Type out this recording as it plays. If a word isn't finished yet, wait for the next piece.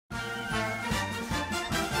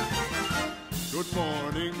Good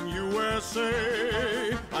morning,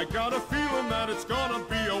 USA. I got a feeling that it's gonna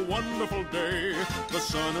be a wonderful day. The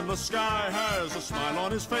sun in the sky has a smile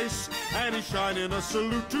on his face, and he's shining a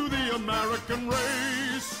salute to the American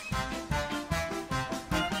race.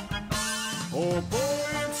 Oh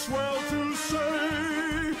boy, it's swell to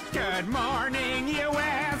say, Good morning,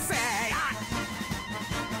 USA.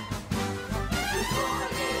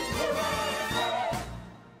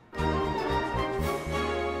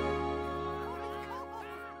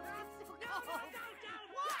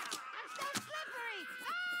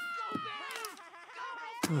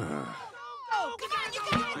 Go! Come on, you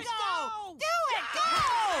gotta go! Do it!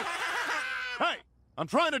 Go! Hey, I'm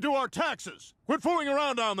trying to do our taxes. Quit fooling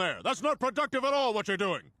around down there. That's not productive at all, what you're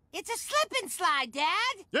doing. It's a slip and slide,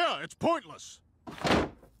 Dad. Yeah, it's pointless.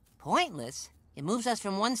 Pointless? It moves us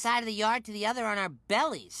from one side of the yard to the other on our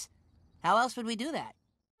bellies. How else would we do that?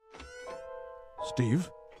 Steve?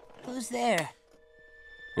 Who's there?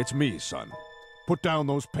 It's me, son. Put down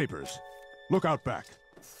those papers. Look out back.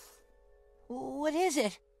 What is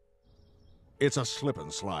it? It's a slip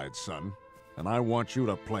and slide, son. And I want you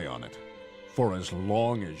to play on it. For as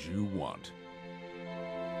long as you want.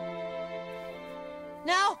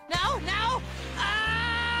 No, no, no!